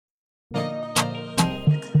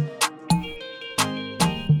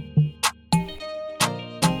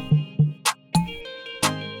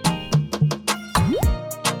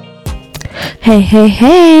Hey, hey,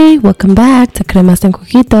 hey! Welcome back to Cremas and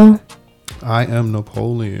Coquito. I am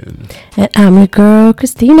Napoleon. And I'm your girl,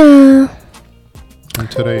 Christina.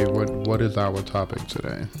 And today, what is our topic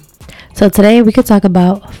today? So today we could talk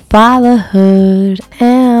about fatherhood.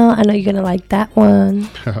 I know you're going to like that one.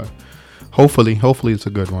 Hopefully it's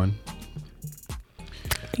a good one.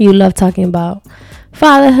 You love talking about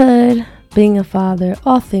fatherhood, being a father,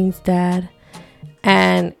 all things dad.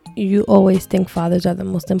 And you always think fathers are the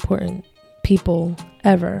most important people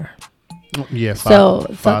ever. Yeah. So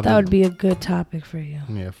thought that would be a good topic for you.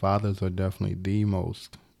 Yeah, fathers are definitely the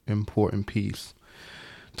most important piece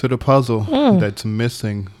to the puzzle that's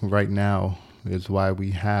missing right now. Is why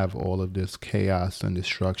we have all of this chaos and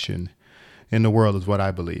destruction in the world, is what I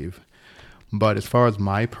believe. But as far as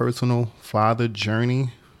my personal father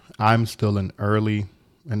journey, I'm still an early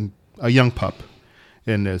and a young pup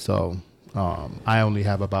in this. So I only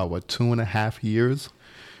have about 2.5 years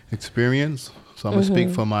experience. So I'm going to speak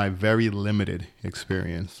for my very limited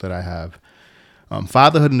experience that I have.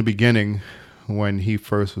 Fatherhood in the beginning, when he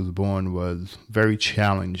first was born, was very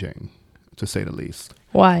challenging, to say the least.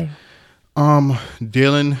 Why?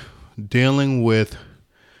 Dealing with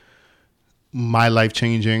my life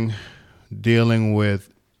changing, dealing with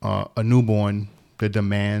a newborn, the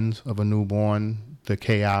demands of a newborn, the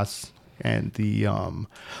chaos, and the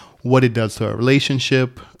what it does to a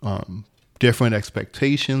relationship, different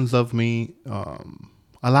expectations of me,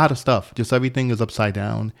 a lot of stuff. Just everything is upside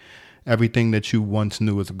down. Everything that you once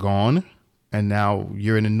knew is gone, and now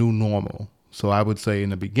you're in a new normal. So I would say in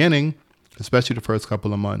the beginning, especially the first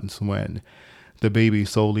couple of months, when the baby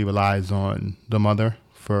solely relies on the mother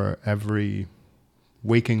for every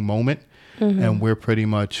waking moment, and we're pretty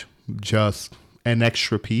much just an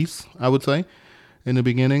extra piece, I would say, in the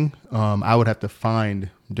beginning, I would have to find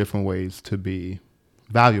different ways to be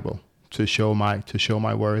valuable, to show my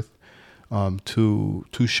worth, to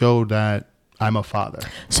show that I'm a father.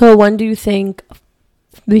 So when do you think,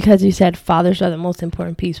 because you said fathers are the most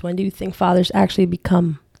important piece, when do you think fathers actually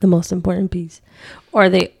become the most important piece? Or are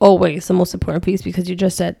they always the most important piece? Because you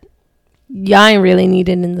just said, yeah, I ain't really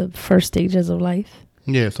needed in the first stages of life.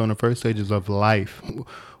 Yeah, so in the first stages of life,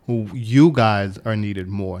 you guys are needed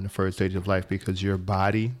more in the first stage of life because your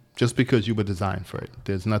body, just because you were designed for it.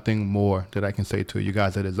 There's nothing more that I can say to you. You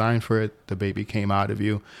guys are designed for it. The baby came out of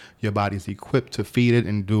you. Your body's equipped to feed it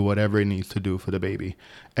and do whatever it needs to do for the baby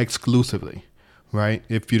exclusively, right?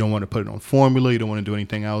 If you don't want to put it on formula, you don't want to do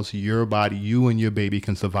anything else, your body, you and your baby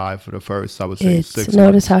can survive for the first, I would say, 6 months.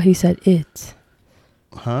 Notice how he said it.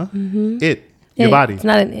 Huh? Your body. It's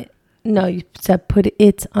not an it. No, you said put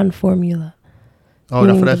it on formula. Oh,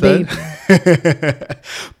 that's what I said?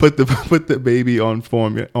 Put the baby on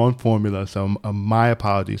formula. So my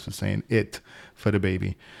apologies for saying it for the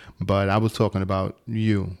baby. But I was talking about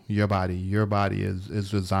your body. Your body is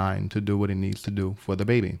designed to do what it needs to do for the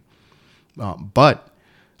baby. But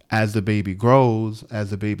as the baby grows, as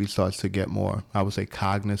the baby starts to get more, I would say,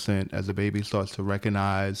 cognizant, as the baby starts to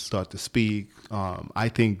recognize, start to speak, I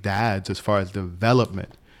think dads, as far as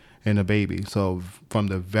development in a baby, so from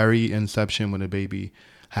the very inception when the baby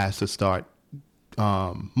has to start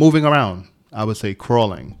moving around, I would say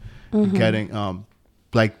crawling, getting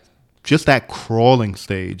like just that crawling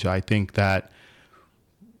stage, I think that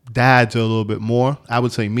dads are a little bit more, I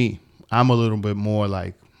would say I'm a little bit more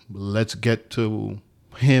like, let's get to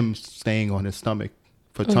him staying on his stomach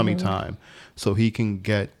for tummy time so he can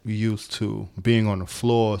get used to being on the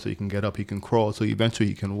floor, so he can get up, he can crawl, so eventually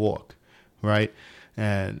he can walk, right?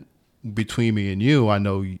 And between me and you, I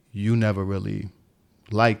know you never really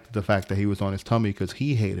liked the fact that he was on his tummy because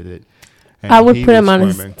he hated it. And I would put him on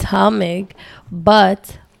his stomach,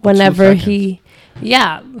 but whenever he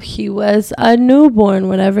was a newborn,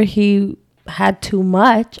 whenever he had too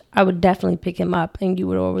much, I would definitely pick him up, and you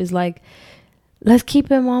would always like, let's keep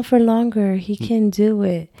him on for longer. He can do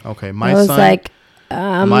it. Okay, gonna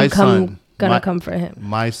come for him.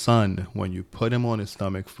 My son, when you put him on his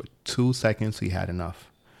stomach for 2 seconds, he had enough.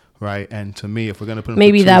 Right. And to me, if we're going to put him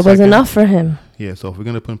maybe for 2 that seconds, was enough for him. Yeah. So if we're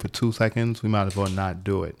going to put him for 2 seconds, we might as well not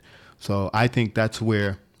do it. So I think that's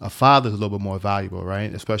where a father's a little bit more valuable.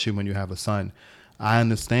 Right. Especially when you have a son. I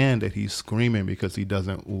understand that he's screaming because he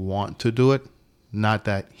doesn't want to do it. Not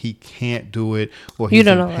that he can't do it or he's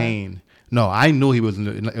in pain. That. No, I knew he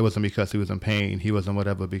wasn't. It wasn't because he was in pain. He wasn't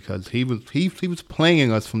whatever, because he was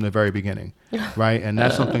playing us from the very beginning. Right. And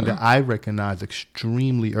that's something that I recognize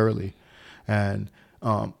extremely early. And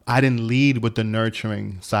I didn't lead with the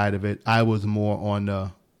nurturing side of it. I was more on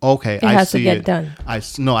the, okay, I see it. Done. I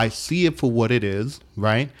see it for what it is,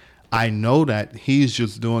 right? I know that he's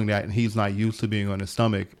just doing that and he's not used to being on his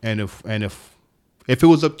stomach. And if If it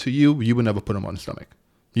was up to you, you would never put him on his stomach.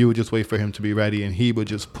 You would just wait for him to be ready, and he would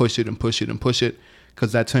just push it and push it and push it,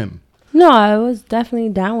 because that's him. No, I was definitely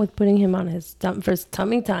down with putting him on his for his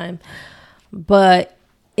tummy time. But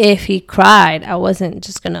if he cried, I wasn't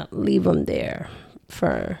just going to leave him there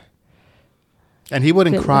for... And he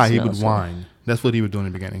wouldn't cry. He would whine. That's what he would do in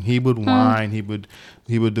the beginning. He would whine. He would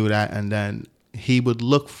do that, and then he would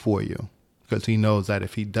look for you, because he knows that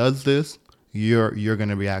if he does this, you're going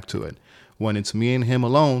to react to it. When it's me and him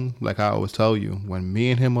alone, like I always tell you, when me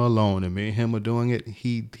and him are alone and me and him are doing it,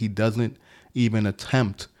 he doesn't even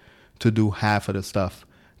attempt to do half of the stuff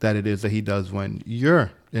that it is that he does when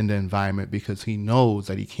you're in the environment, because he knows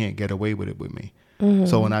that he can't get away with it with me. Mm-hmm.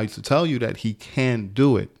 So when I used to tell you that he can't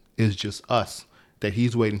do it, it's just us, that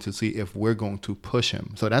he's waiting to see if we're going to push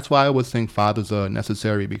him. So that's why I always think fathers are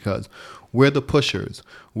necessary, because we're the pushers.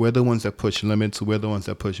 We're the ones that push limits. We're the ones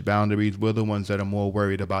that push boundaries. We're the ones that are more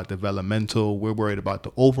worried about developmental. We're worried about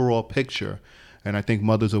the overall picture. And I think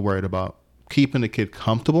mothers are worried about keeping the kid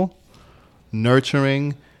comfortable,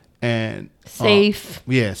 nurturing, and safe.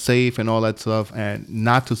 Safe and all that stuff. And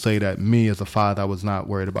not to say that me as a father, I was not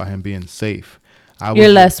worried about him being safe. You're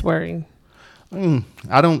less worried.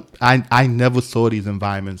 I never saw these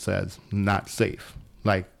environments as not safe.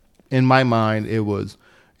 Like, in my mind, it was,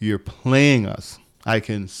 you're playing us. I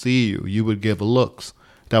can see you. You would give looks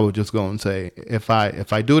that would just go and say, if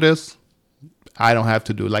I do this, I don't have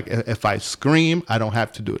to do it. Like, if I scream, I don't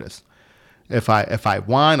have to do this. If I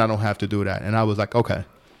whine, I don't have to do that. And I was like, okay,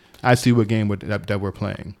 I see what game that we're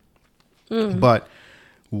playing. But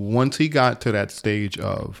once he got to that stage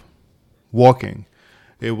of walking,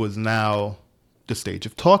 it was now the stage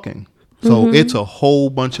of talking. So it's a whole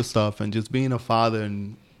bunch of stuff, and just being a father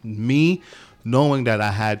and me knowing that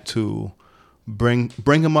I had to bring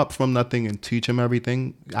him up from nothing and teach him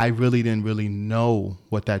everything. I really didn't really know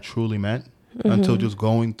what that truly meant until just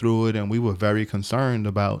going through it. And we were very concerned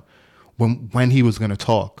about when he was going to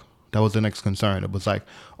talk. That was the next concern. It was like,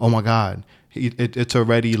 oh my God, it's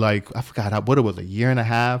already like, I forgot what it was, a year and a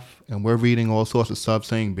half. And we're reading all sorts of stuff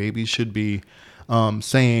saying babies should be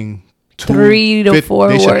saying 3 to 4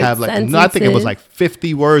 words. They should have I think it was like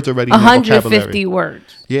 50 words already. 150 words.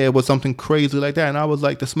 Yeah, it was something crazy like that. And I was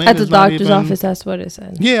like, this man at the doctor's office, that's what it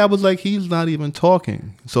said. Yeah, I was like, he's not even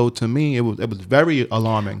talking. So to me, it was very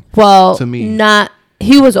alarming. Well, to me,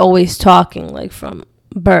 he was always talking like from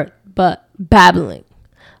birth, but babbling,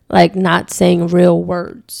 like not saying real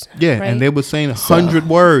words. Yeah, right? And they were saying 100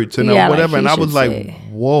 words and whatever, and I was like,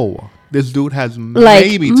 whoa, this dude has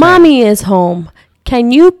maybe 10. Mommy is home.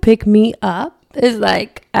 Can you pick me up? It's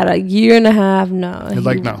like at a year and a half. No, it's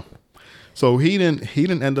like no. So he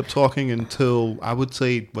didn't end up talking until I would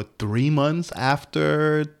say 3 months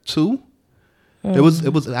after 2. It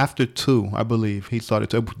was after 2, I believe. He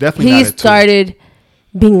started to definitely. He started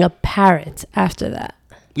being a parrot after that.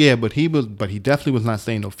 Yeah, but he definitely was not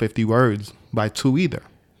saying no 50 words by 2 either.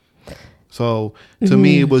 So to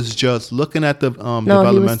me, it was just looking at the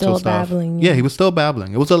developmental stuff. Babbling, yeah, he was still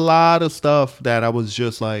babbling. It was a lot of stuff that I was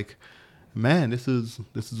just like, man, this is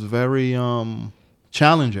very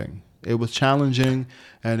challenging. It was challenging,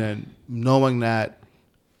 and then knowing that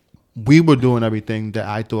we were doing everything that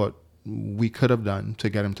I thought we could have done to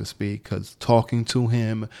get him to speak, because talking to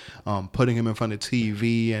him, putting him in front of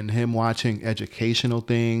TV and him watching educational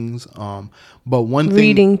things, but one thing,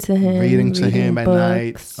 reading to him at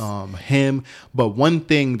night, but one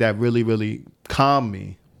thing that really, really calmed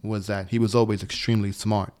me was that he was always extremely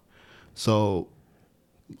smart. So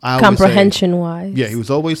comprehension wise, yeah, he was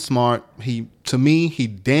always smart. He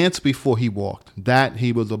danced before he walked. That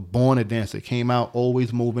he was a born dancer. Came out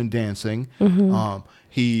always moving, dancing.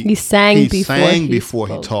 He sang before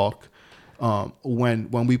he talked.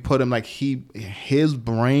 When we put him, like, his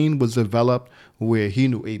brain was developed where he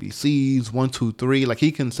knew ABCs 1, 2, 3. Like,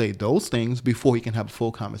 he can say those things before he can have a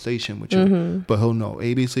full conversation with you. But he'll know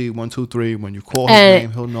ABC 1, 2, 3. When you call his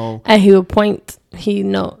name, he'll know. And he will point. He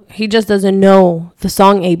just doesn't know the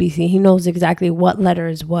song ABC. He knows exactly what letter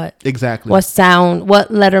is what. Exactly. What sound?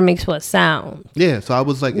 What letter makes what sound? Yeah. So I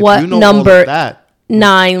was like, what if you know number? All of that.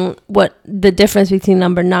 9, what the difference between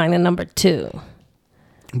number 9 and number 2.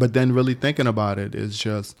 But then really thinking about it is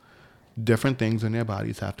just different things in their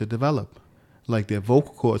bodies have to develop. Like their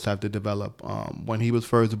vocal cords have to develop. When he was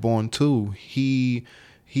first born too, he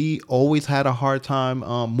always had a hard time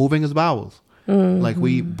moving his bowels. Like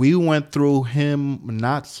we went through him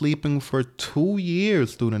not sleeping for 2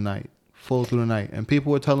 years through the night, and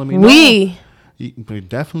people were telling me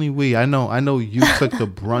Definitely I know you took the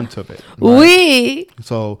brunt of it. Right?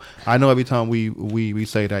 So I know every time we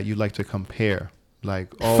say that, you like to compare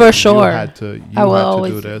Like, oh, for sure, you had to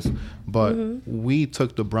do this. But we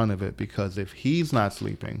took the brunt of it, because if he's not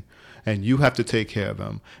sleeping and you have to take care of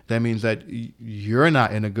him, that means that you're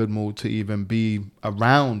not in a good mood to even be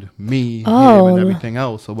around me, him, and everything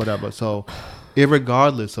else or whatever. So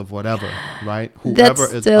irregardless of whatever, right? Whoever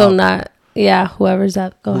that's still is up, not, yeah, whoever's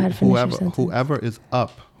up. Go ahead, finish your sentence. Whoever is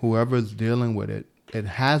up, whoever is dealing with it, it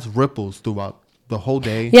has ripples throughout the whole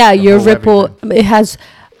day. Yeah, your ripple, everything. It has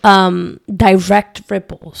direct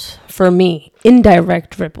ripples for me,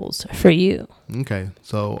 indirect ripples for you. Okay,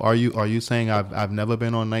 so are you saying I've never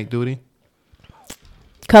been on night duty?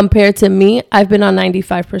 Compared to me, I've been on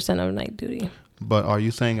 95% of night duty. But are you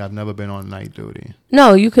saying I've never been on night duty?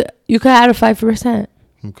 No, you could add a 5%.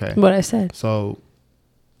 Okay, what I said. So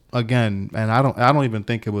again, and I don't even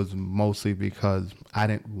think it was mostly because I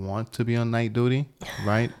didn't want to be on night duty,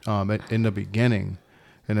 right? In the beginning.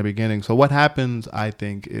 So what happens, I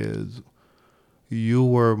think, is you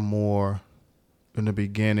were more in the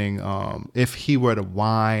beginning. If he were to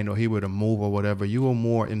whine or he were to move or whatever, you were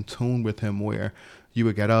more in tune with him, where you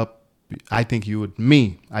would get up. I think you would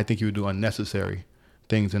do unnecessary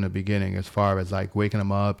things in the beginning, as far as like waking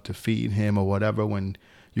him up to feed him or whatever, when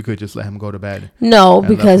you could just let him go to bed. No,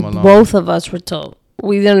 because both of us were told.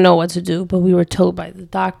 We didn't know what to do, but we were told by the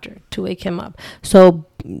doctor to wake him up. So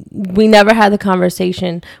we never had the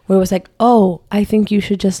conversation where it was like, oh, I think you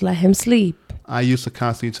should just let him sleep. I used to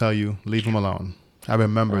constantly tell you, leave him alone. I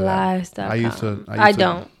remember that. I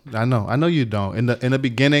don't. I know you don't. In the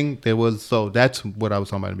beginning, that's what I was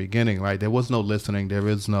talking about in the beginning, right? There was no listening.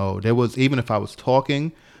 Even if I was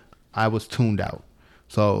talking, I was tuned out.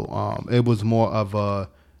 So it was more of a,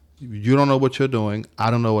 you don't know what you're doing. I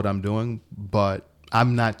don't know what I'm doing, but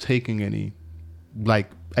I'm not taking any like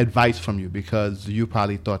advice from you, because you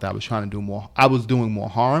probably thought that I was trying to do more. I was doing more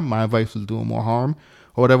harm. My advice was doing more harm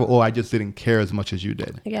or whatever, or I just didn't care as much as you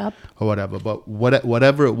did. Yep. Or whatever. But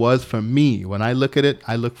whatever it was for me, when I look at it,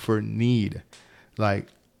 I look for need. Like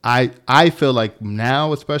I feel like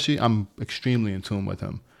now, especially, I'm extremely in tune with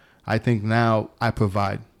him. I think now I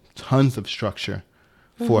provide tons of structure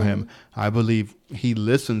for him. I believe he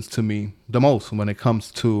listens to me the most when it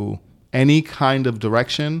comes to any kind of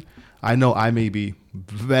direction. I know I may be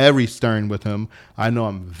very stern with him. I know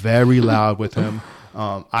I'm very loud with him.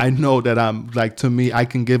 I know that I'm like, to me, I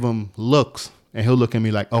can give him looks and he'll look at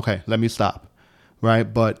me like, okay, let me stop. Right.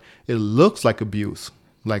 But it looks like abuse.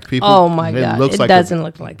 Like people. Oh my God. It doesn't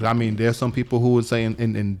look like that. I mean, there's some people who would say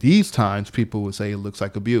in these times, people would say it looks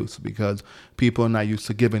like abuse, because people are not used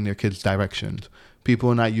to giving their kids directions.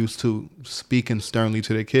 People are not used to speaking sternly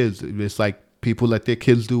to their kids. It's like people let their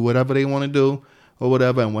kids do whatever they want to do or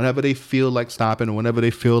whatever. And whenever they feel like stopping or whenever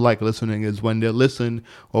they feel like listening is when they'll listen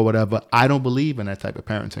or whatever. I don't believe in that type of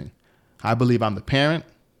parenting. I believe I'm the parent.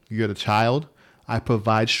 You're the child. I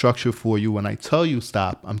provide structure for you. When I tell you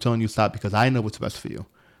stop, I'm telling you stop because I know what's best for you,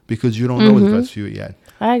 because you don't know what's best for you yet.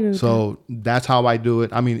 I agree with so that's how I do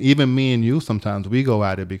it. I mean, even me and you, sometimes we go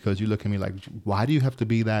at it because you look at me like, why do you have to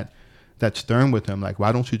be that stern with him? Like,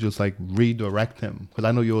 why don't you just like redirect him? Because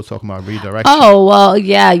I know you were talking about redirection. Oh, well,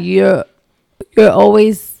 yeah, you're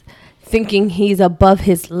always thinking he's above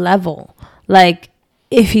his level. Like,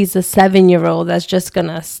 if he's a 7-year-old that's just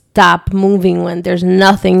gonna stop moving when there's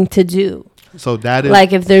nothing to do. So that is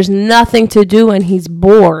like, if there's nothing to do and he's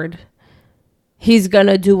bored, he's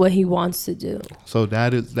gonna do what he wants to do. So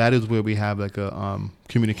that is where we have like a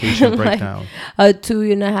communication breakdown. A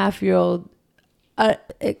 2.5-year-old.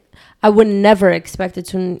 I would never expect a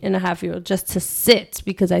 2.5-year-old just to sit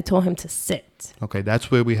because I told him to sit. Okay,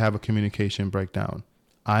 that's where we have a communication breakdown.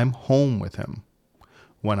 I'm home with him.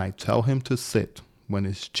 When I tell him to sit, when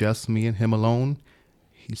it's just me and him alone,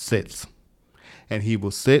 he sits. And he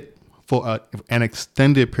will sit for an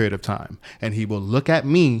extended period of time. And he will look at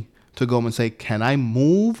me to go and say, can I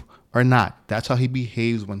move or not? That's how he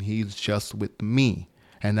behaves when he's just with me.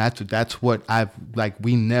 And that's what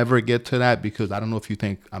we never get to that, because I don't know if you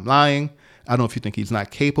think I'm lying. I don't know if you think he's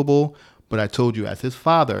not capable, but I told you, as his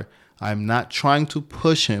father, I'm not trying to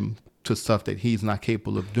push him to stuff that he's not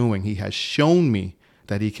capable of doing. He has shown me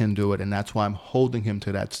that he can do it, and that's why I'm holding him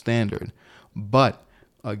to that standard. But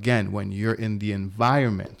again, when you're in the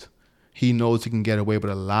environment, he knows he can get away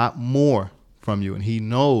with a lot more from you, and he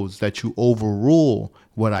knows that you overrule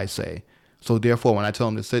what I say. So therefore, when I tell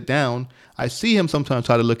him to sit down, I see him sometimes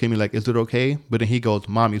try to look at me like, is it okay? But then he goes,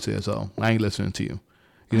 Mom, you said so. I ain't listening to you.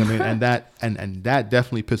 You know what I mean? And that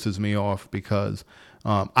definitely pisses me off, because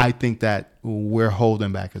I think that we're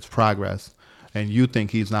holding back his progress, and you think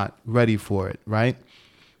he's not ready for it, right?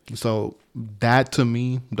 So that, to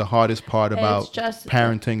me, the hardest part about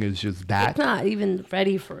parenting is just that. It's not even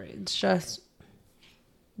ready for it. It's just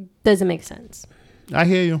doesn't make sense. I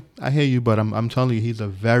hear you, but I'm telling you, he's a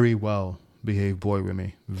very well behaved boy with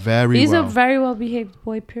me. He's a very well behaved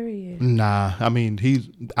boy, period. Nah, I mean,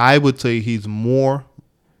 I would say he's more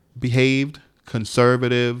behaved,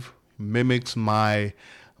 conservative, mimics my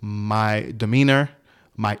demeanor,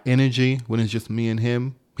 my energy when it's just me and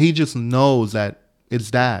him. He just knows that it's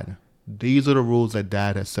dad. These are the rules that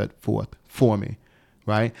dad has set forth for me,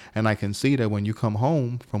 right? And I can see that when you come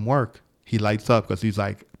home from work, he lights up because he's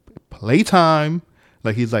like, playtime.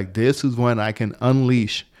 Like, he's like, this is when I can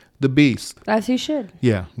unleash the beast. As he should.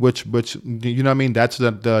 Yeah, which you know what I mean? That's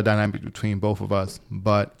the dynamic between both of us.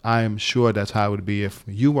 But I am sure that's how it would be if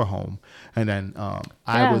you were home. And then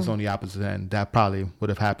I was on the opposite end. That probably would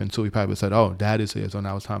have happened too. He probably would have said, oh, dad is here, so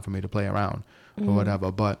now it's time for me to play around or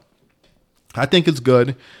whatever. But I think it's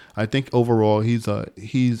good. I think overall he's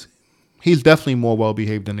definitely more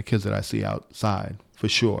well-behaved than the kids that I see outside, for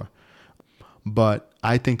sure. But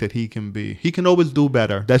I think that he can always do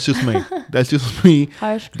better. That's just me. That's just me.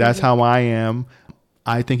 That's how I am.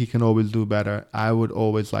 I think he can always do better. I would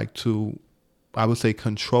always like to, I would say,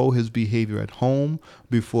 control his behavior at home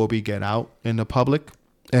before we get out in the public,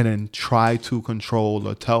 and then try to control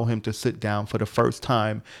or tell him to sit down for the first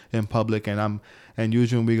time in public. And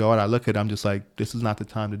usually when we go out, I look at him, I'm just like, this is not the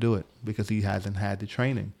time to do it because he hasn't had the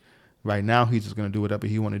training. Right now, he's just going to do whatever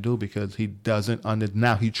he want to do because he doesn't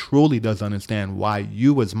now he truly does understand why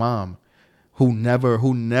you as mom, who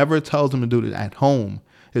never tells him to do it at home,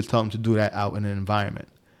 is telling him to do that out in an environment.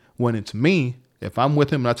 When it's me, if I'm with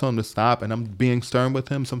him and I tell him to stop and I'm being stern with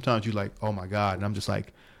him, sometimes you're like, oh my God. And I'm just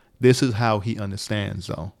like, this is how he understands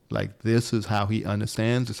though. Like, this is how he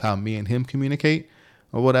understands. It's how me and him communicate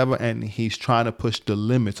or whatever. And he's trying to push the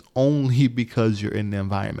limits only because you're in the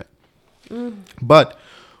environment. But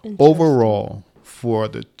overall, for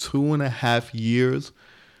the 2.5 years,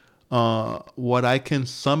 what I can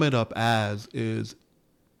sum it up as is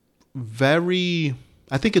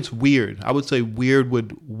I think it's weird. I would say weird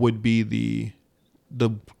would be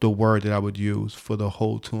the word that I would use for the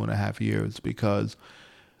whole 2.5 years, because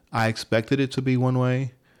I expected it to be one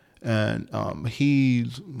way, and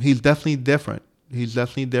he's definitely different. He's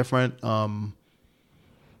definitely different.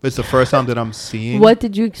 It's the first time that I'm seeing. What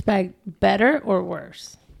did you expect? Better or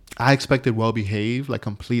worse? I expected well-behaved, like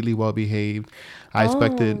completely well-behaved. I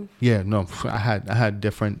expected, I had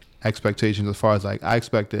different expectations as far as like, I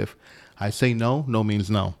expect if I say no, no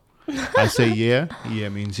means no. I say yeah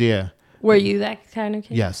means yeah. Were you that kind of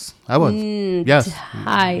kid? Yes, I was. Yes.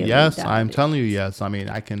 Yes, I'm it. telling you, yes. I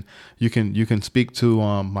mean, you can speak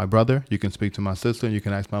to my brother, you can speak to my sister, and you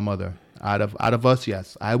can ask my mother. Out of us,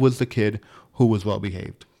 yes, I was the kid who was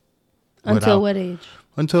well-behaved. Until what age?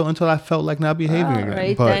 Until I felt like not behaving again.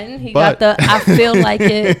 Right, then he got the I feel like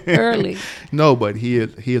it early. No, but he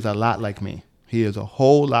is a lot like me. He is a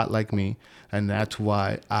whole lot like me, and that's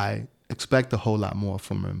why I expect a whole lot more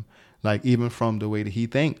from him. Like, even from the way that he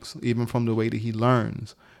thinks, even from the way that he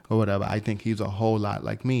learns or whatever, I think he's a whole lot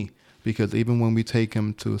like me, because even when we take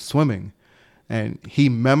him to swimming, and he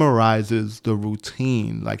memorizes the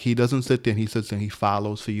routine. Like, he doesn't sit there and he sits there and he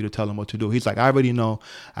follows for you to tell him what to do. He's like, I already know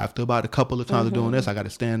after about a couple of times of doing this, I got to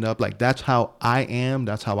stand up. Like, that's how I am.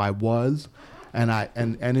 That's how I was. And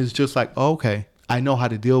it's just like, oh, okay, I know how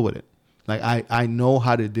to deal with it. Like, I know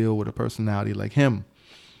how to deal with a personality like him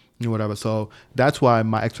or whatever. So that's why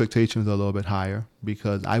my expectations are a little bit higher,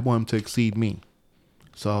 because I want him to exceed me.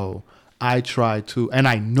 So I try to, and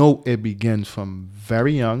I know it begins from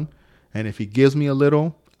very young. And if he gives me a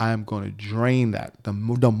little, I'm going to drain that. The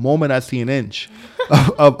moment I see an inch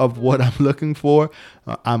of what I'm looking for,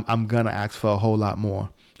 I'm going to ask for a whole lot more.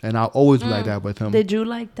 And I'll always be like that with him. Did you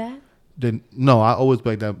like that? No, I always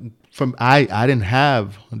be like that. I didn't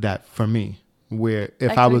have that for me. Where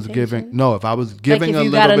if I was giving a little bit. Like, if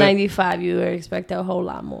you got a 95, you would expect a whole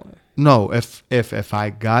lot more. No, if I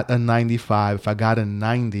got a 95, if I got a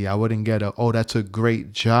 90, I wouldn't get that's a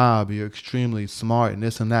great job. You're extremely smart and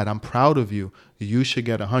this and that. I'm proud of you. You should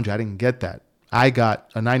get 100. I didn't get that. I got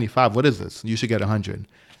a 95. What is this? You should get 100.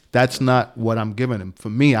 That's not what I'm giving him. For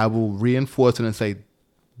me, I will reinforce it and say,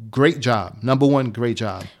 great job. Number one, great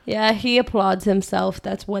job. Yeah, he applauds himself.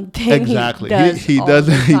 That's one thing. Exactly. He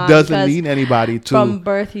doesn't need anybody to. From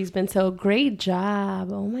birth, he's been so great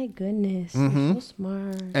job. Oh my goodness, so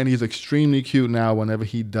smart. And he's extremely cute now. Whenever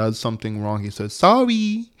he does something wrong, he says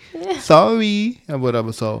sorry, sorry, and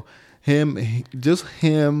whatever. So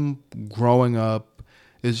him growing up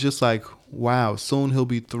is just like, wow. Soon he'll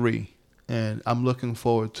be 3, and I'm looking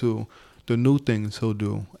forward to the new things he'll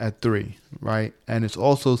do at 3, right? And it's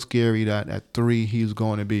also scary that at 3 he's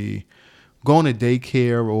going to be going to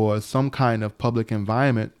daycare or some kind of public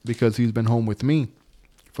environment, because he's been home with me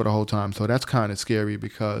for the whole time. So that's kind of scary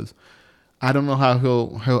because I don't know how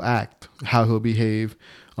he'll act, how he'll behave,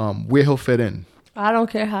 where he'll fit in. I don't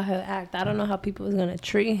care how he'll act. I don't know how people is gonna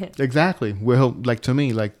treat him. Exactly. Where he'll, like, to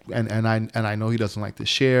me, like, and I know he doesn't like to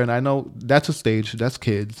share, and I know that's a stage. That's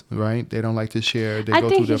kids, right? They don't like to share. They go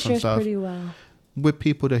through different stuff pretty well with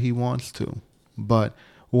people that he wants to. But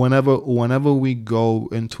whenever we go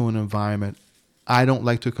into an environment, I don't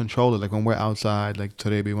like to control it. Like when we're outside, like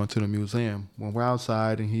today we went to the museum. When we're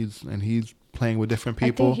outside and he's playing with different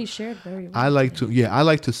people, I think he shared very well. I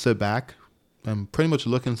like to sit back and pretty much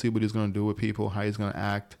look and see what he's going to do with people, how he's going to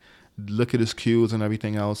act, look at his cues and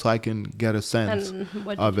everything else, so I can get a sense of it. And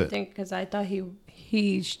what did you think? Because I thought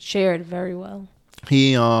he shared very well.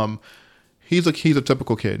 He's a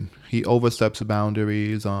typical kid. He oversteps the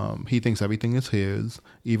boundaries. He thinks everything is his.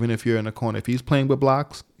 Even if you're in a corner, if he's playing with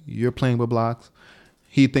blocks, you're playing with blocks.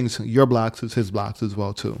 He thinks your blocks is his blocks as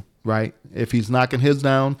well too, right? If he's knocking his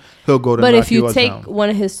down, he'll go to. But knock if you take down.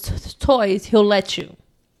 One of his toys, he'll let you.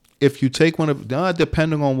 If you take one of,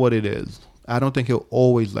 depending on what it is, I don't think he'll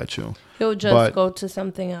always let you. He'll just go to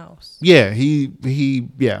something else. Yeah, his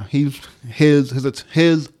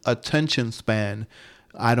attention span,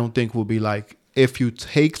 I don't think will be like, if you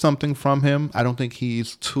take something from him, I don't think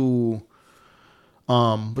he's too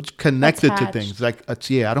connected to things. Like, I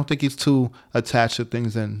don't think he's too attached to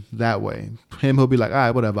things in that way. He'll be like, all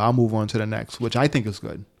right, whatever, I'll move on to the next, which I think is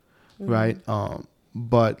good, right?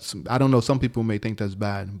 But I don't know, some people may think that's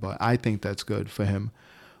bad, but I think that's good for him.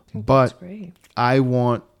 But I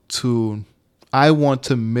want to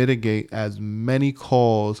mitigate as many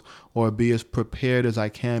calls or be as prepared as I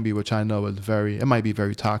can be, which I know is it might be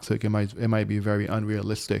very toxic. It might be very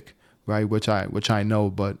unrealistic, right? Which I know,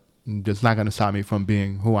 but it's not going to stop me from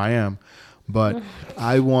being who I am. But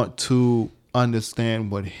I want to understand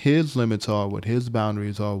what his limits are, what his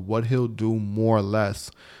boundaries are, what he'll do more or less.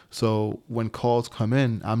 So when calls come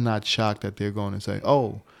in, I'm not shocked that they're going to say,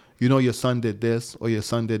 oh, your son did this or your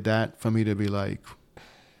son did that, for me to be like,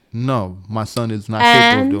 no, my son is not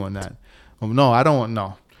capable of doing that. No, I don't want,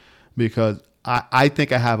 no. Because I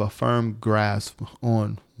think I have a firm grasp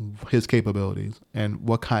on his capabilities and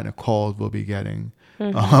what kind of calls we'll be getting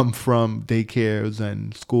from daycares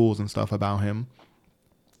and schools and stuff about him.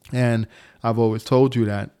 And I've always told you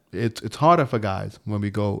that it's harder for guys when we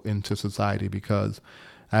go into society, because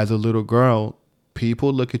as a little girl,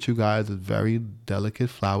 people look at you guys as very delicate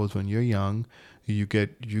flowers when you're young. You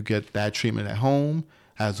get that treatment at home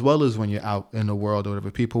as well as when you're out in the world or whatever.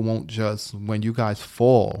 People won't just, when you guys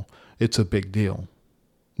fall, it's a big deal.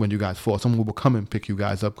 When you guys fall, someone will come and pick you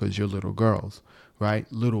guys up because you're little girls, right?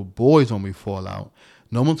 Little boys, when we fall out,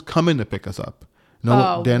 no one's coming to pick us up.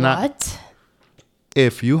 They're not.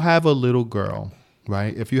 If you have a little girl,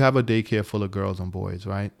 right? If you have a daycare full of girls and boys,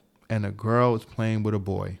 right? And a girl is playing with a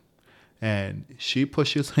boy and she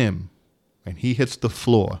pushes him and he hits the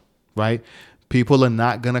floor, right? People are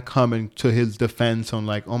not going to come into his defense on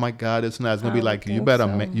like, oh my God, it's not. It's going to be like, you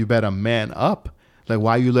better man up. Like,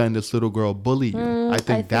 why are you letting this little girl bully you? I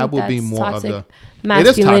think that would be more of the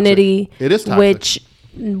masculinity, it is toxic, which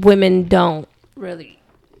women don't really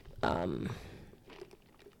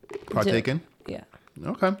partake in. Yeah.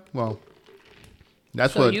 Okay. Well,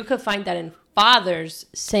 that's so you could find that in fathers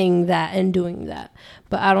saying that and doing that,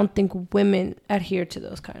 but I don't think women adhere to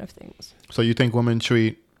those kind of things. So you think women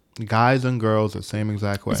treat guys and girls the same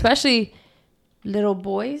exact way, especially little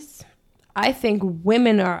boys? I think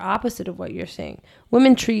women are opposite of what you're saying.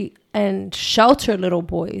 Women treat and shelter little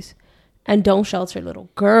boys and don't shelter little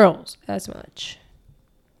girls as much.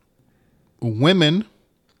 Women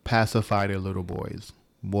pacify their little boys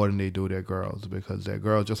more than they do their girls, because they're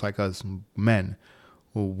girls just like us men.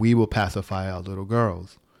 We will pacify our little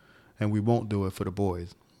girls and we won't do it for the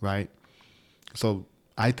boys, right? So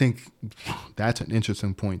I think that's an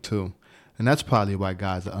interesting point too. And that's probably why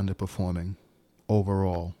guys are underperforming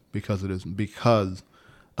overall, because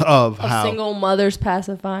of how single mothers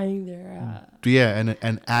pacifying their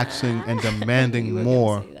and acting and demanding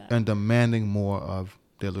more of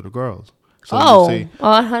their little girls. So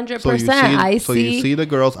 100%. So you see the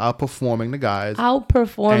girls outperforming the guys.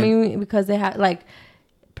 Because they have, like,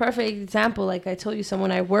 perfect example. Like I told you,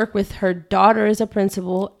 someone I work with, her daughter is a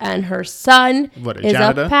principal and her son is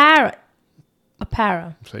janitor? a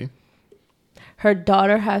para. See? Her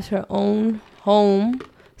daughter has her own home.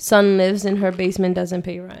 Son lives in her basement, doesn't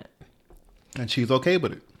pay rent. And she's okay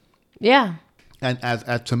with it. Yeah. And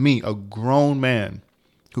as to me, a grown man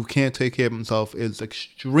who can't take care of himself is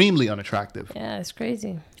extremely unattractive. Yeah, it's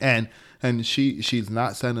crazy. And she's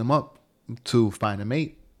not setting him up to find a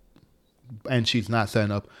mate. And she's not setting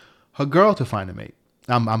up her girl to find a mate.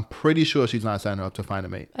 I'm pretty sure she's not signing her up to find a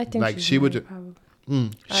mate. I think like she's she would.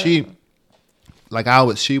 she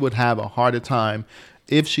She would have a harder time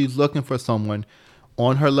if she's looking for someone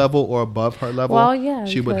on her level or above her level. Well, yeah,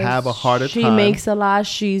 she would have a harder time. She makes a lot.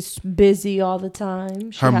 She's busy all the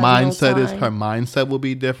time. Her mindset will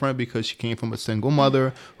be different because she came from a single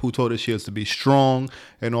mother who told her she has to be strong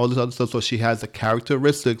and all this other stuff. So she has the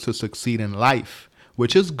characteristics to succeed in life,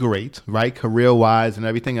 which is great, right? Career-wise and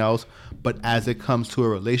everything else. But as it comes to a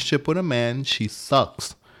relationship with a man, she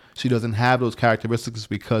sucks. She doesn't have those characteristics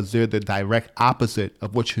because they're the direct opposite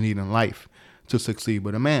of what you need in life to succeed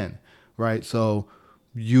with a man, right? So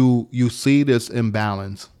you see this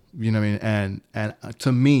imbalance, you know what I mean? And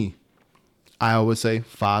to me, I always say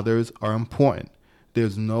fathers are important.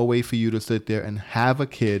 There's no way for you to sit there and have a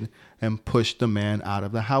kid and push the man out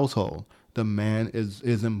of the household. The man is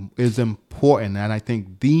important, and I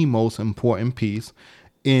think the most important piece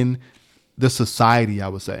in the society, I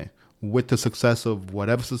would say. With the success of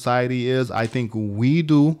whatever society is, I think we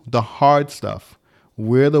do the hard stuff.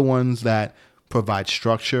 We're the ones that provide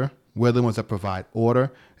structure. We're the ones that provide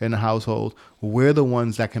order in the household. We're the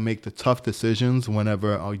ones that can make the tough decisions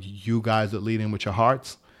whenever you guys are leading with your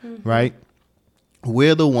hearts, right?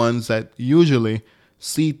 We're the ones that usually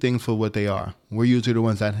see things for what they are. We're usually the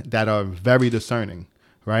ones that are very discerning,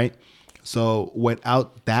 right? So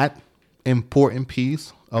without that important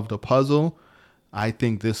piece of the puzzle, I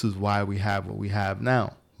think this is why we have what we have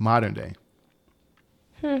now, modern day.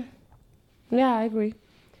 Yeah, I agree.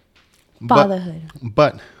 Fatherhood.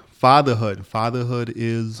 But fatherhood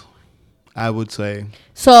is, I would say,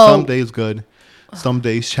 so some days good, some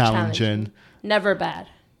days challenging. Never bad.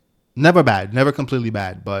 Never bad, never completely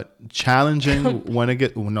bad, but challenging when it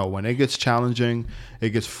gets challenging, it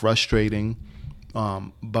gets frustrating.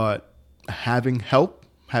 But having help,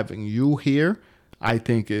 having you here, I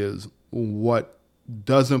think is what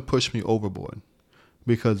doesn't push me overboard,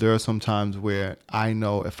 because there are some times where I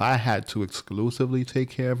know if I had to exclusively take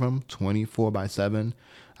care of him 24/7,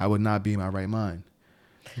 I would not be in my right mind.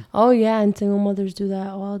 Oh yeah, and single mothers do that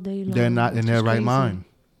all day long. They're not in their right mind.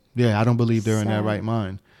 Yeah, I don't believe they're in their right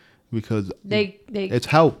mind, because it's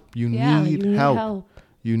help. You need help.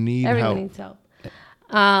 You need help. Everyone needs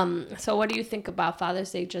help. So what do you think about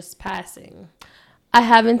Father's Day just passing? I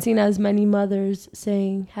haven't seen as many mothers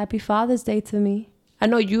saying Happy Father's Day to me. I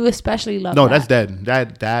know you especially love that. No, that's dead.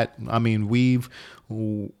 That I mean,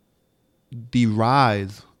 the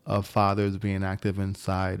rise of fathers being active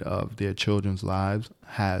inside of their children's lives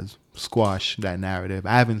has squashed that narrative.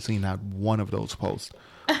 I haven't seen not one of those posts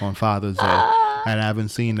on Father's Day. And I haven't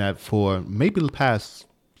seen that for maybe the past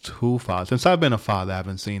 2 fathers. Since I've been a father, I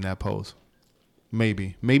haven't seen that post.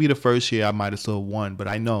 Maybe the first year I might have still won, but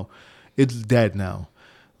I know it's dead now,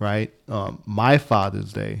 right? My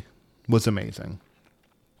Father's Day was amazing.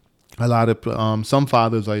 A lot of some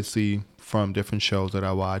fathers I see from different shows that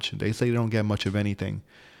I watch, they say they don't get much of anything.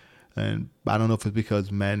 And I don't know if it's because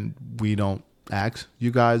men, we don't ask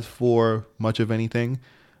you guys for much of anything.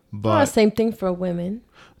 But same thing for women.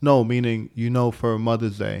 No, meaning, for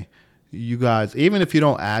Mother's Day, you guys, even if you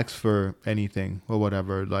don't ask for anything or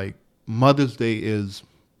whatever, like Mother's Day is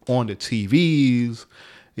on the TVs,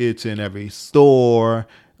 it's in every store.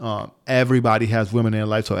 Everybody has women in their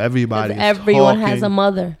life, so everyone has a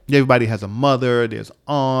mother. Everybody has a mother. There's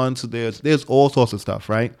aunts. There's all sorts of stuff,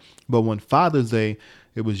 right? But when Father's Day,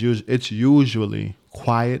 it's usually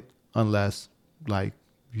quiet, unless like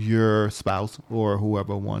your spouse or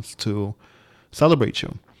whoever wants to celebrate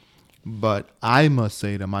you. But I must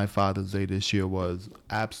say that my Father's Day this year was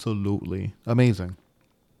absolutely amazing.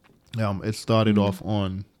 It started off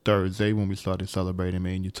on Thursday when we started celebrating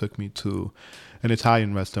me, and you took me to an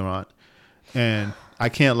Italian restaurant. And I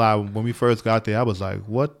can't lie, when we first got there, I was like,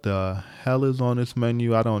 what the hell is on this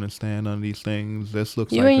menu? I don't understand none of these things. This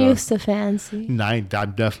looks you like ain't used to fancy. No, I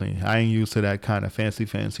ain't used to that kind of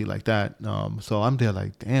fancy like that. So I'm there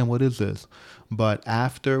like, damn, what is this? But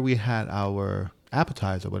after we had our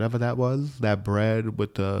appetizer, whatever that was, that bread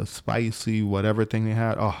with the spicy whatever thing they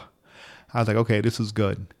had, I was like, okay, this is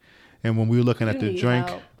good. And when we were looking at the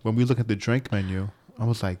drink menu, I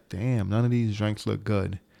was like, damn, none of these drinks look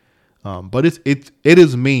good. But it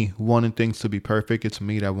is me wanting things to be perfect. It's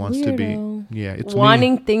me that wants to be. Yeah, it's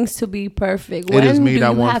wanting things to be perfect. It is me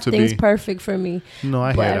that wants to be. Things perfect for me. No,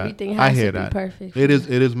 I hear that. Everything has to be perfect. It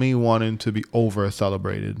is me wanting to be over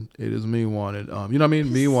celebrated. It is me wanting, you know what I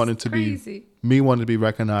mean? Me wanting to be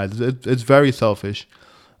recognized. It's very selfish,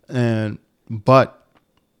 but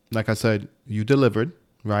like I said, you delivered,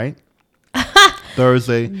 right?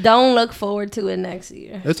 Thursday. Don't look forward to it next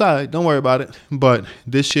year. It's all right. Don't worry about it. But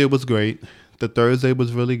this year was great. The Thursday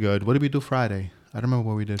was really good. What did we do Friday? I don't remember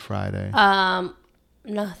what we did Friday.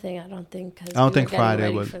 Nothing. I don't think. Cause I don't we think were Friday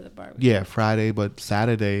ready was. for the barbecue. Yeah, Friday, but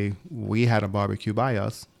Saturday we had a barbecue by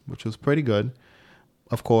us, which was pretty good.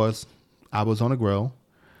 Of course, I was on a grill.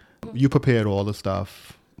 You prepared all the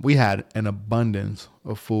stuff. We had an abundance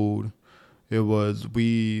of food. It was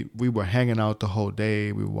we were hanging out the whole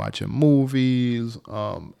day. We were watching movies.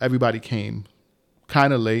 Everybody came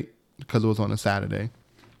kind of late because it was on a Saturday.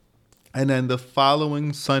 And then the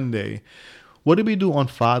following Sunday, what did we do on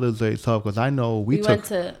Father's Day itself? Because I know we went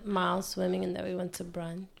to Miles swimming and then we went to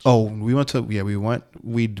brunch. Oh,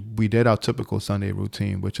 we did our typical Sunday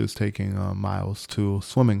routine, which is taking Miles to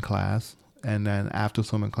swimming class. And then after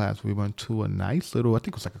swimming class, we went to a nice little, I think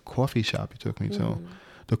it was like a coffee shop you took me to.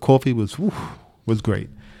 The coffee was great.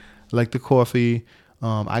 Like the coffee,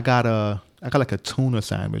 I got like a tuna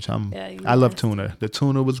sandwich. I love tuna. The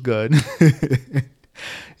tuna was good.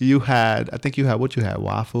 I think you had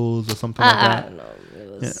waffles or something like that. I don't know. It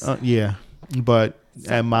was But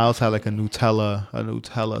and Miles had like a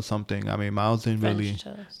Nutella something. I mean, Miles didn't really,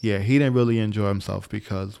 he didn't really enjoy himself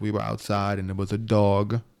because we were outside and there was a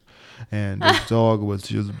dog. And this dog was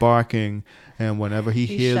just barking. And whenever he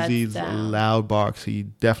hears these loud barks, he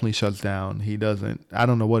definitely shuts down. I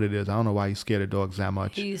don't know what it is. I don't know why he's scared of dogs that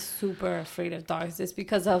much. He's super afraid of dogs. It's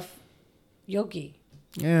because of Yogi.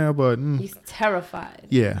 Yeah, but... he's terrified.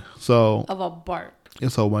 Yeah, so... of a bark.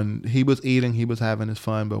 So when he was eating, he was having his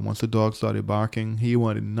fun. But once the dog started barking, he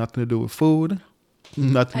wanted nothing to do with food.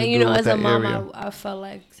 Nothing to do with that area. And as a mom, I felt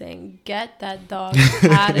like saying, get that dog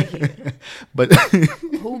out of here. But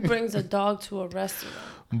who brings a dog to a restaurant?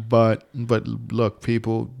 But look,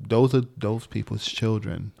 people, those are those people's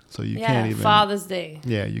children. So you can't even... Father's Day.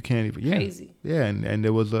 Yeah, you can't even... Yeah. Crazy. Yeah, and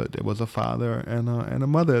there was a father and a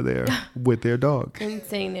mother there with their dog.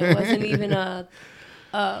 Insane. It wasn't even a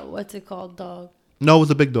what's it called, dog? No, it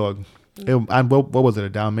was a big dog. What was it, a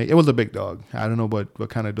Dalmatian? It was a big dog. I don't know what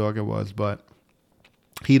kind of dog it was, but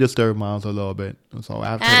he disturbed Miles a little bit. So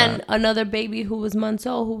after another baby who was months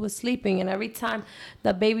old who was sleeping, and every time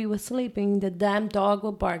the baby was sleeping, the damn dog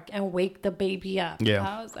would bark and wake the baby up. Yeah.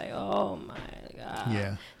 I was like, oh my God.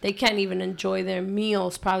 Yeah. They can't even enjoy their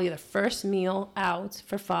meals, probably the first meal out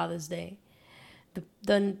for Father's Day.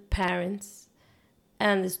 The parents,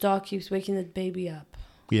 and this dog keeps waking the baby up.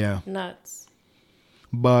 Yeah. Nuts.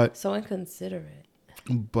 But so inconsiderate.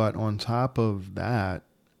 But on top of that,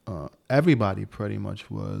 everybody pretty much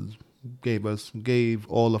gave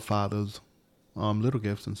all the fathers little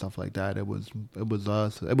gifts and stuff like that. It was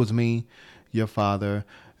us. It was me, your father,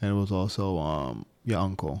 and it was also your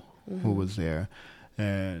uncle who was there,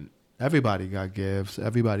 and everybody got gifts.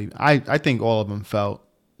 Everybody, I think all of them felt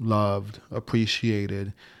loved,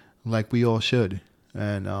 appreciated, like we all should.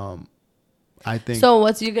 And I think. So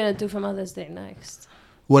what's you gonna do for Mother's Day next?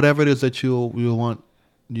 Whatever it is that you'll want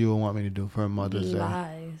me to do for Mother's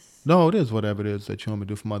Day. No, it is whatever it is that you want me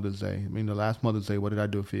to do for Mother's Day. I mean, the last Mother's Day, what did I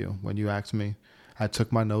do for you? When you asked me, I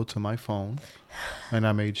took my notes on my phone, and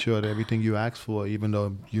I made sure that everything you asked for, even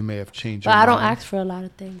though you may have changed your mind. But I don't ask for a lot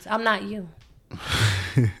of things. I'm not you.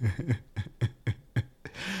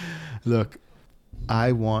 Look,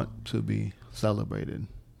 I want to be celebrated.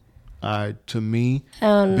 To me,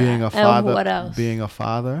 being a father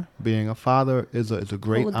is a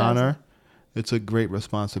great honor. It's a great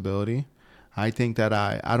responsibility. I think that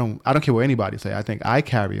I don't care what anybody say. I think I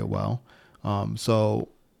carry it well. So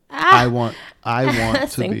I want to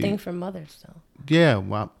Same be. thing for mothers, though. Yeah,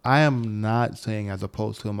 well, I am not saying as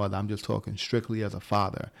opposed to a mother. I'm just talking strictly as a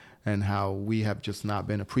father and how we have just not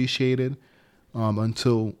been appreciated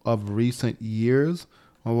until of recent years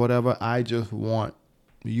or whatever. I just want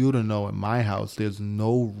you to know in my house, there's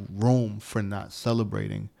no room for not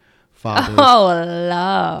celebrating fathers. Oh,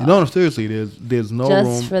 love. No, seriously, there's no room.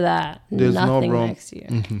 Just for that. There's Nothing no room. Next year.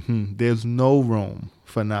 Mm-hmm. There's no room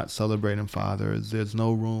for not celebrating fathers. There's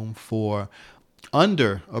no room for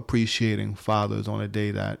under appreciating fathers on a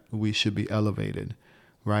day that we should be elevated,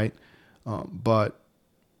 right? But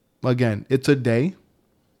again, it's a day,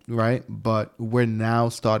 right? But we're now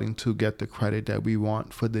starting to get the credit that we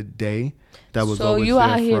want for the day that was always there for us.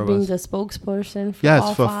 So you out here being the spokesperson for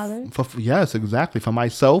all fathers? Yes, exactly. For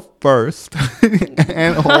myself first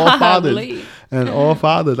and all fathers. And all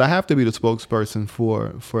fathers. I have to be the spokesperson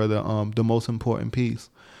for the most important piece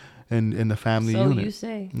in the family unit. So you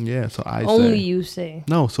say. Yeah, so I say. Only you say.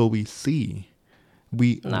 No, so we see.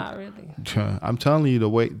 Not really. I'm telling you, the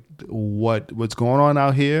way what's going on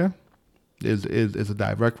out here is a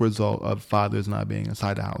direct result of fathers not being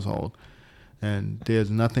inside the household. And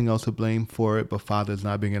there's nothing else to blame for it but fathers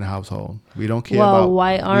not being in the household. We don't care about... Well,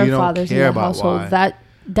 why aren't fathers in the household?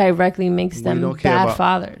 directly makes them bad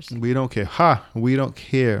fathers. We don't care. We don't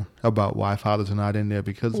care about why fathers are not in there,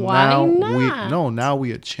 because now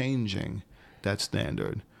we are changing that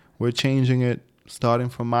standard. We're changing it starting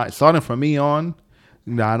from me on.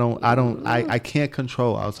 I can't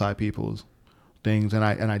control outside people's things, and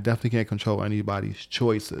I definitely can't control anybody's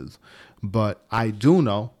choices. But I do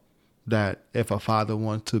know that if a father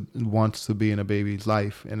wants to be in a baby's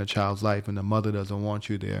life, in a child's life, and the mother doesn't want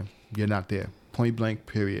you there, you're not there. Point blank,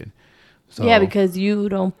 period. So, yeah, because you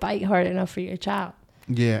don't fight hard enough for your child.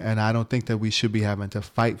 Yeah, and I don't think that we should be having to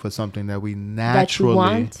fight for something that we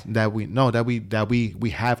naturally that we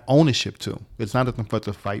have ownership to. It's not nothing for us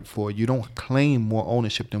to fight for. You don't claim more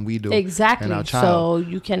ownership than we do. Exactly. In our child. So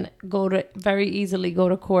you can very easily go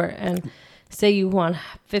to court and say you want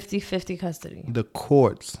 50-50 custody. The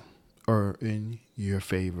courts are in your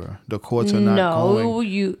favor. The courts are not going. No,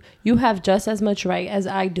 you have just as much right as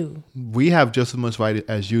I do. We have just as much right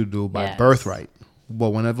as you do by birthright.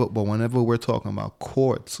 But whenever we're talking about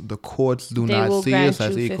courts, the courts do not see us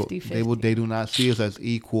as equal. 50-50. They do not see us as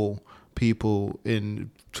equal people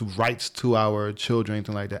to rights to our children,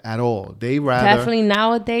 anything like that at all. They rather definitely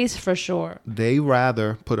nowadays for sure. They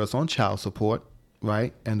rather put us on child support,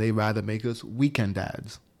 right? And they rather make us weekend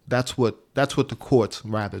dads. That's what the courts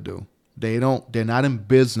rather do. They're not in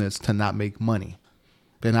business to not make money.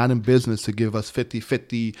 They're not in business to give us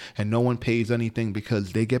 50-50 and no one pays anything,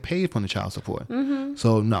 because they get paid from the child support. Mm-hmm.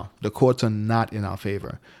 So no, the courts are not in our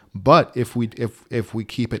favor. But if we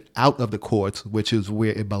keep it out of the courts, which is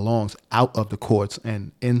where it belongs, out of the courts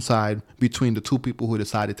and inside between the two people who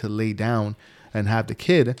decided to lay down and have the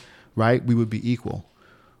kid, right, we would be equal.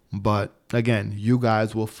 But again, you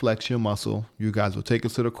guys will flex your muscle. You guys will take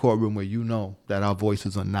us to the courtroom where you know that our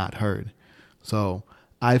voices are not heard. So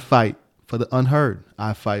I fight for the unheard.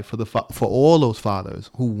 I fight for all those fathers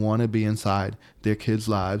who want to be inside their kids'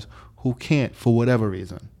 lives, who can't for whatever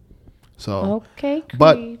reason. So, okay, Creed.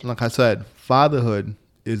 But like I said, fatherhood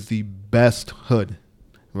is the best hood,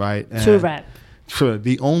 right? And to rep.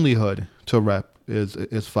 The only hood to rep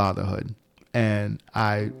is fatherhood. And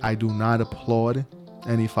I do not applaud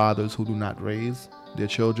any fathers who do not raise their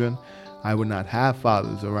children. I would not have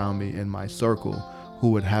fathers around me in my circle who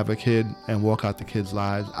would have a kid and walk out the kid's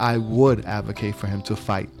lives. I would advocate for him to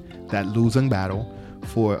fight that losing battle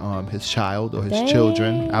for his child or his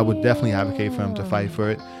children. I would definitely advocate for him to fight for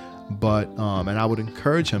it. But and I would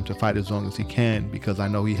encourage him to fight as long as he can, because I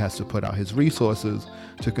know he has to put out his resources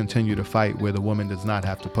to continue to fight, where the woman does not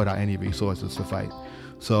have to put out any resources to fight.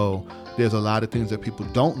 So there's a lot of things that people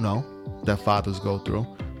don't know that fathers go through,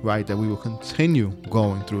 right? That we will continue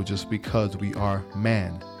going through just because we are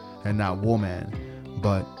man and not woman.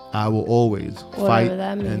 But I will always fight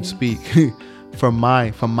and speak for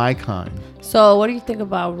my kind. So what do you think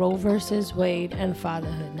about Roe versus Wade and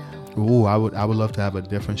fatherhood now? Ooh, I would love to have a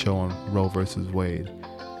different show on Roe versus Wade.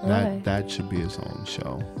 That should be its own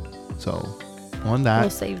show. So on that, we'll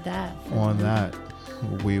save that. On that,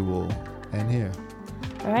 we will end here.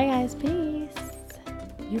 All right, guys. Peace.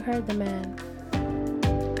 You heard the man.